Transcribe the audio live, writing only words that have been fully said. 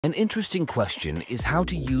An interesting question is how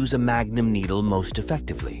to use a magnum needle most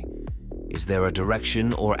effectively. Is there a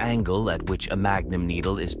direction or angle at which a magnum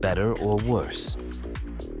needle is better or worse?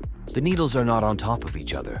 The needles are not on top of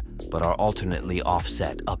each other, but are alternately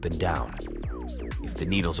offset up and down. If the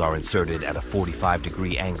needles are inserted at a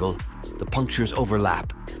 45-degree angle, the punctures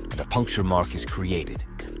overlap and a puncture mark is created.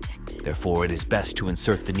 Therefore, it is best to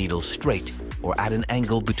insert the needles straight or at an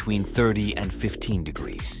angle between 30 and 15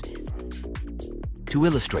 degrees. To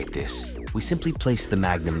illustrate this, we simply place the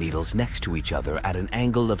magnum needles next to each other at an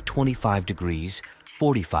angle of 25 degrees,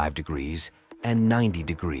 45 degrees, and 90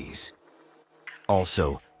 degrees.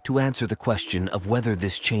 Also, to answer the question of whether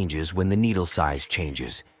this changes when the needle size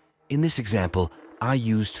changes, in this example, I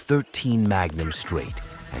used 13 magnum straight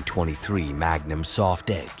and 23 magnum soft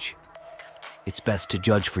edge. It's best to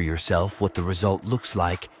judge for yourself what the result looks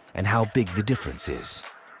like and how big the difference is.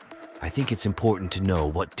 I think it's important to know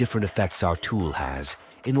what different effects our tool has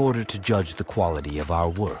in order to judge the quality of our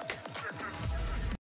work.